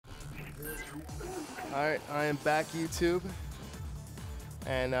Alright, I am back, YouTube.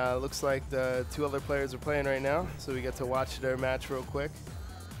 And looks like the two other players are playing right now, so we get to watch their match real quick.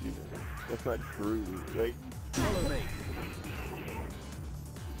 That's not true, right? Follow me.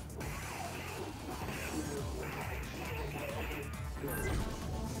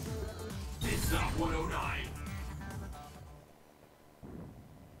 It's not 109.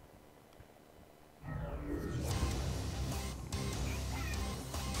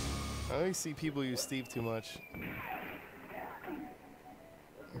 I always see people use Steve too much.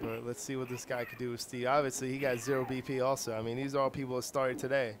 But let's see what this guy could do with Steve. Obviously, he got 0 BP also. I mean, these are all people that started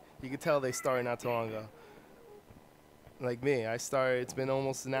today. You can tell they started not too long ago. Like me, I started, it's been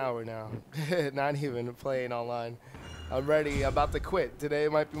almost an hour now. Not even playing online. I'm ready, about to quit. Today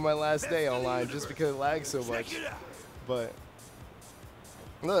might be my last day online just because it lags so much. But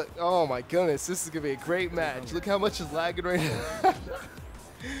look, oh my goodness, this is gonna be a great match. Look how much is lagging right now.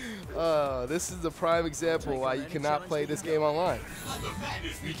 This is the prime example why you cannot play this game online.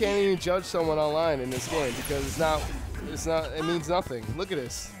 You can't even judge someone online in this game because it means nothing. Look at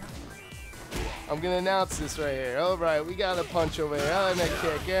this. I'm gonna announce this right here. All right, we got a punch over here, and a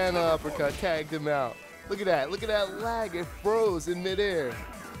kick, and an uppercut, tagged him out. Look at that lag, it froze in midair.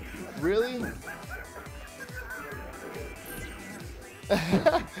 Really?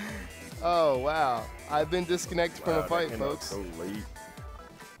 Oh, wow. I've been disconnected from the fight, folks. So late.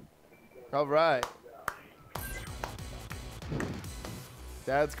 All right.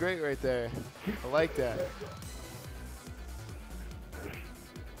 That's great right there. I like that.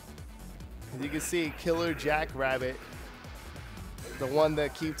 As you can see, Killer Jackrabbit, the one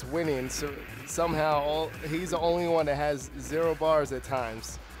that keeps winning, so somehow he's the only one that has 0 bars at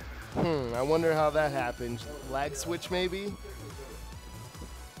times. I wonder how that happened. Lag switch maybe?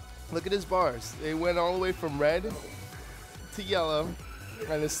 Look at his bars. They went all the way from red to yellow,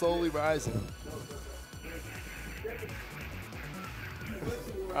 and it's slowly rising.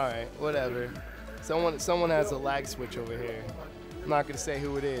 Alright, whatever. Someone has a lag switch over here. I'm not gonna say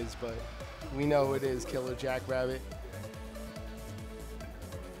who it is, but we know who it is, Killer Jackrabbit.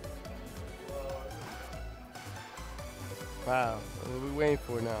 Wow, what are we waiting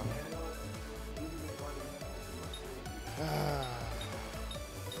for now?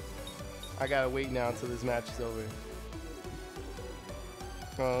 I gotta wait now until this match is over.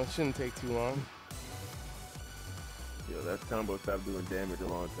 Oh, it shouldn't take too long. Yo, that combo stopped doing damage a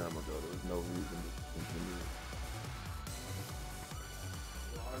long time ago. There was no reason to continue.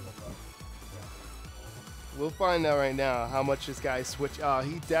 We'll find out right now how much this guy switched. Oh,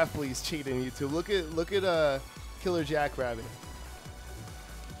 he definitely is cheating YouTube. Look at Killer Jackrabbit.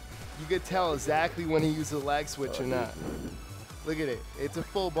 You could tell exactly when he used the lag switch or not. Look at it. It's a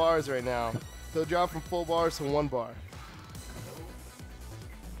full bars right now. He'll drop from full bars to 1 bar.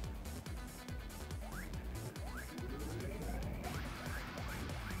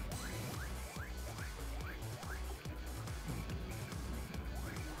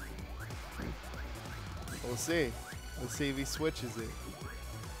 We'll see. Let's see if he switches it.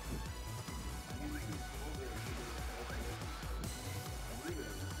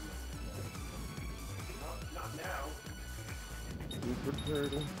 Super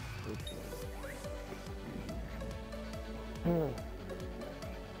turtle.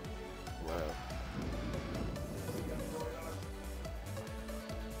 Wow.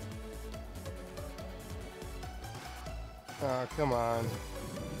 Oh, come on.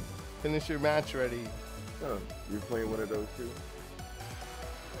 Finish your match already. Oh, you're playing one of those too?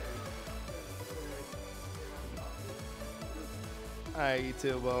 Alright,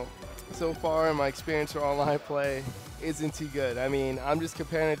 YouTube. Well, so far my experience for online play isn't too good. I mean, I'm just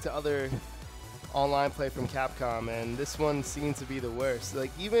comparing it to other online play from Capcom, and this one seems to be the worst. Like,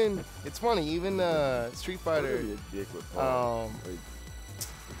 even, it's funny, even Street Fighter,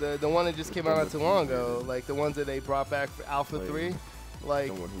 the one that just came out not too long ago, like the ones that they brought back for Alpha 3,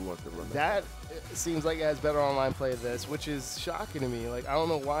 like, that seems like it has better online play than this, which is shocking to me. Like, I don't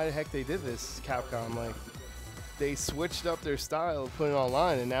know why the heck they did this, Capcom. Like, they switched up their style of putting it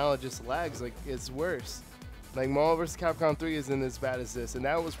online, and now it just lags. Like, it's worse. Like, Marvel vs. Capcom 3 isn't as bad as this, and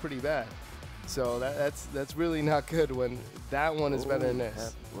that was pretty bad. So that's really not good when that one is better than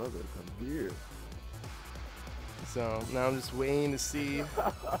this. Brother, come here. So now I'm just waiting to see.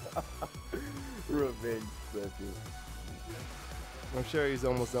 Revenge special. I'm sure he's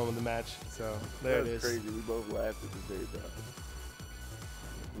almost done with the match. So there it is. That's crazy. We both laughed at the same time.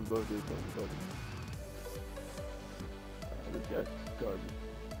 We both did something funny. That's garbage.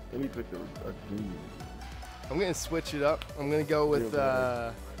 Let me pick a team. I'm gonna switch it up. I'm gonna go with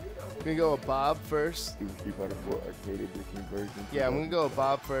Gonna go with Bob first. Street Fighter 4 Arcade Edition version. Yeah, I'm gonna go with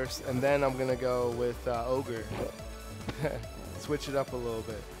Bob first, and then I'm gonna go with Ogre. Switch it up a little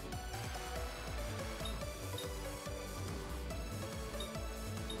bit.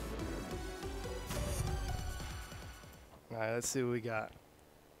 All right, let's see what we got.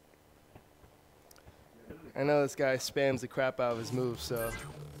 I know this guy spams the crap out of his moves, so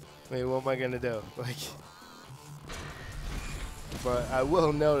I mean, what am I gonna do? Like, but I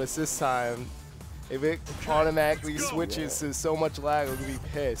will notice this time, if it automatically switches to so much lag, I'm gonna be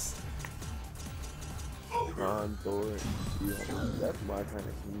pissed. Ron, Thor, that's my kind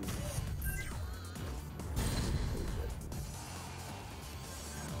of team.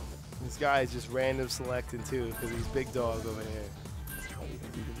 This guy is just random selecting too, because he's big dog over here.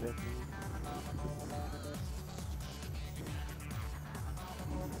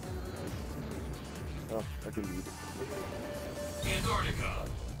 Oh, I can beat it. Antarctica.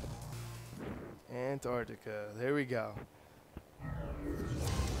 Antarctica. There we go.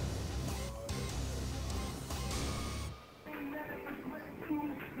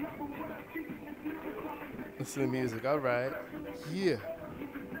 Listen to the music. All right. Yeah.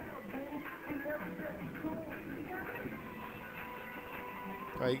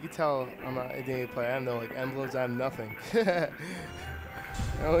 All right, you can tell I'm not a game player. I have no like emblems. I have nothing. I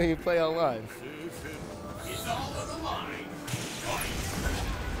don't even play online. It's all on the line.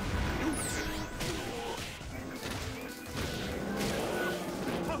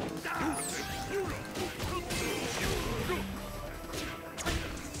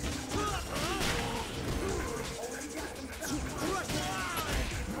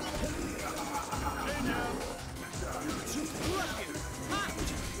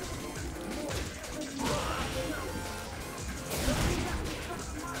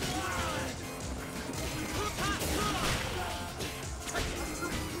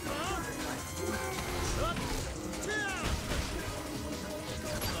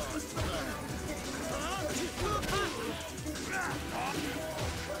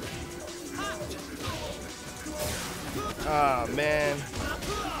 Ah, man.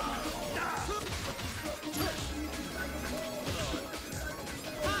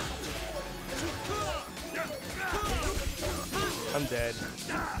 I'm dead.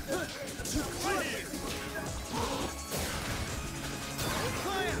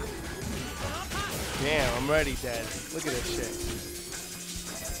 Damn, I'm already dead. Look at this shit.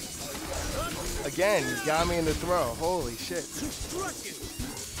 Again, you got me in the throw. Holy shit.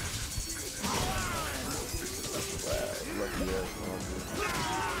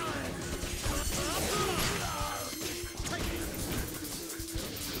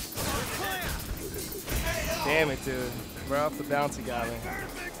 Damn it, dude. Right off the bounce he got me.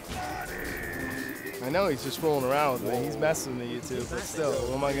 I know he's just fooling around with me. He's messing with me, YouTube, but still,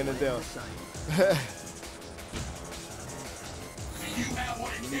 what am I gonna do?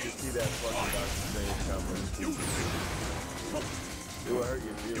 You need to see that fucking Dr. Strange combo. It will hurt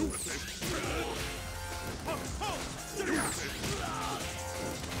your feelings.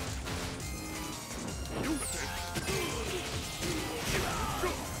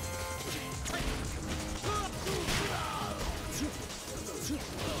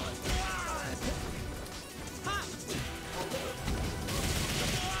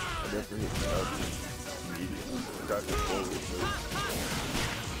 I definitely hit the up immediately. Got the forward move.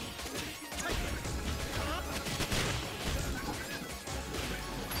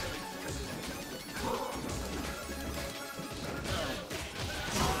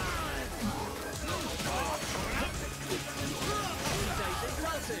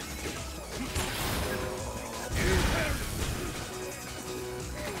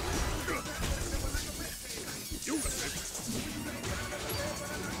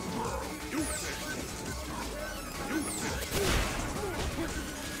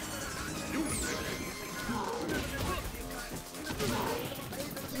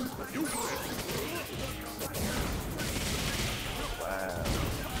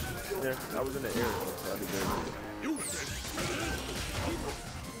 Yeah, I was in the air, so I did very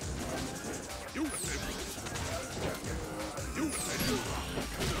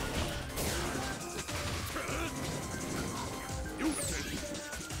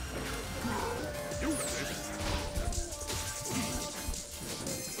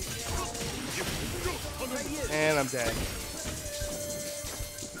And I'm dead.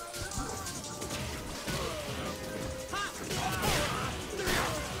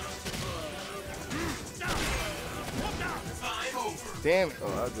 Damn it. Oh,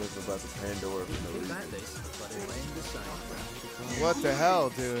 I was just about to Pandora for no reason. What the hell,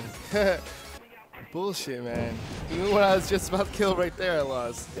 dude? Bullshit, man. Even when I was just about to kill right there, I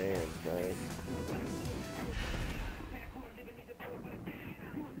lost. Damn, man.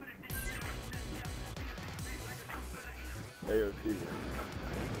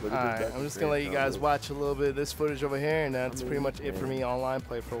 Alright, I'm just gonna let you guys watch a little bit of this footage over here, and that's pretty much it for me online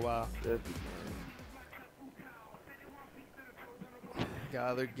play for a while. Got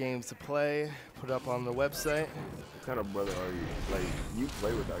other games to play, put up on the website. What kind of brother are you? Like, you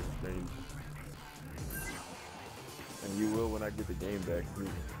play with Dr. Strange. And you will when I get the game back, too.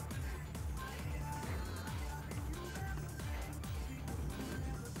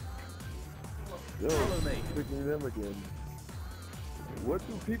 Yo, picking them again. What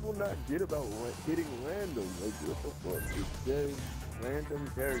do people not get about hitting random? Like, what the fuck? It says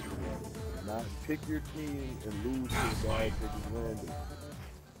random characters. Not pick your team and lose to the guy picking random.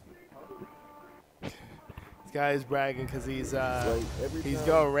 This guy is bragging because he's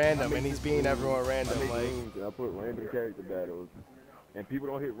going random and he's beating everyone random. I put random character battles, and people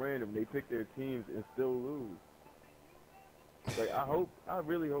don't hit random. They pick their teams and still lose. Like, I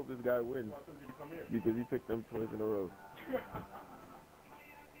really hope this guy wins because he picked them twice in a row.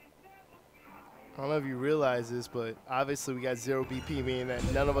 I don't know if you realize this, but obviously we got 0 BP, meaning that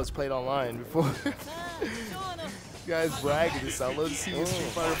none of us played online before. You guys bragging this out. Let's see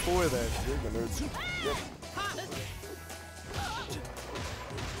Street Fighter 4 then. Yep.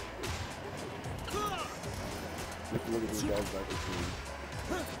 Let's look at these guys back at team.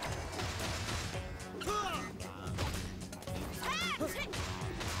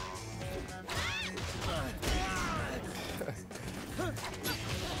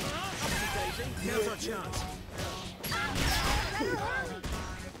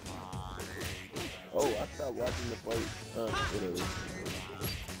 Oh, I stopped watching the fight. Whatever.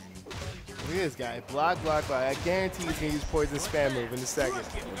 Look at this guy. Block, block, block. I guarantee he's going to use poison spam move in a second.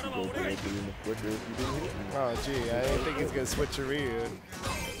 Oh, gee. I didn't think he's going to switch to Ryu.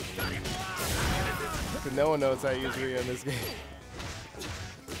 Because no one knows how to use Ryu in this game.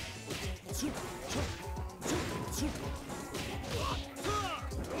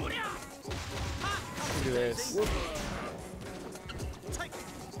 Look at this.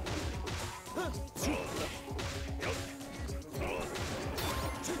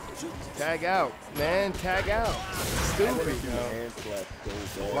 Tag out, man, tag out. Stupid, yo.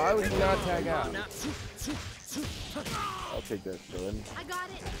 Why would he not tag out? I'll take that, son. I got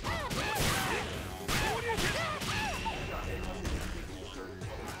it.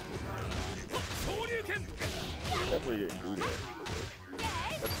 That's where you do that.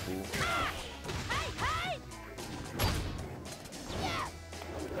 That's cool.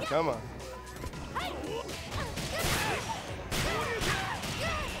 Come on.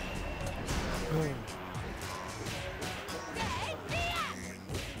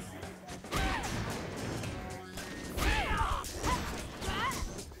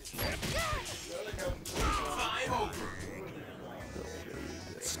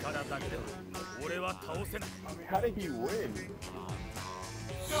 How did he win?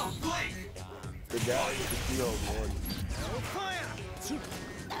 The guy with the shield won.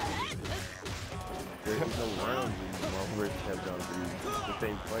 There's no rounds in my first have done for the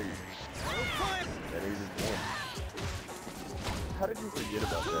same fight. And he just won. How did you forget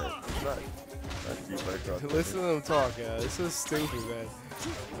about that? It's not Street Fighter X. Listen to them talk, yeah. This is stupid, man.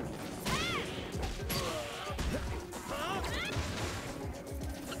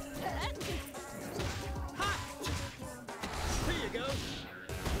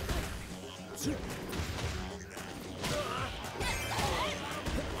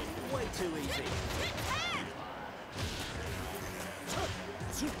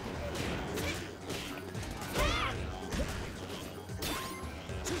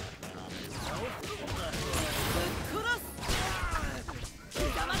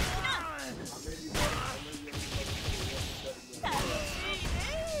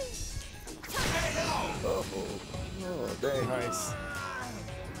 Nice.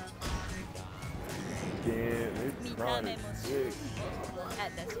 Damn, it's trying to sick.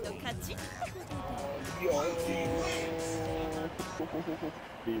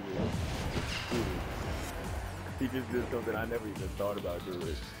 He just did something I never even thought about doing.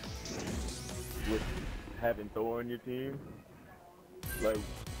 With having Thor on your team, like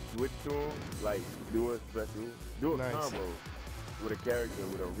switch to him, like do a combo with a character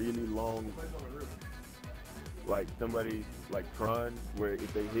with a really long, like somebody like Tron, where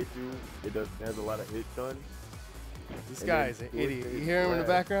if they hit you, it has a lot of hit stun. This guy's an idiot. You hear him in the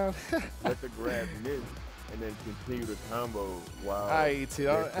background? Let the grab miss, and then continue the combo while. Alright, you two.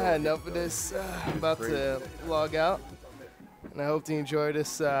 I had enough of this. I'm about to log out. And I hope you enjoy this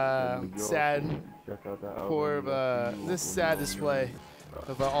sad, poor, this sad display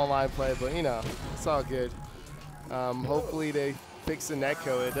of online play. But you know, it's all good. Hopefully they fix the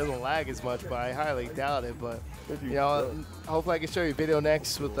netcode. It doesn't lag as much, but I highly doubt it. But you know, hopefully I can show you a video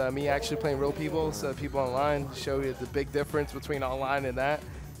next with me actually playing real people instead of people online. Show you the big difference between online and that.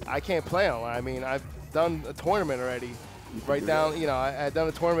 I can't play online. I mean, I've done a tournament already. Right down, you know, I had done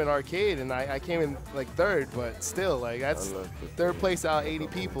a tournament arcade and I came in like third, but still, like that's third place out of 80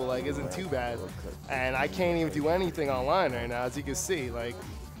 people, like isn't too bad. And I can't even do anything online right now, as you can see. Like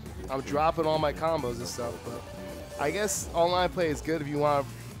I'm dropping all my combos and stuff. But I guess online play is good if you want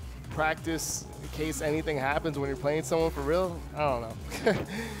to practice in case anything happens when you're playing someone for real. I don't know.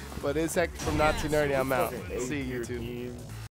 But it's Hector from Not Too Nerdy. I'm out. See you, YouTube.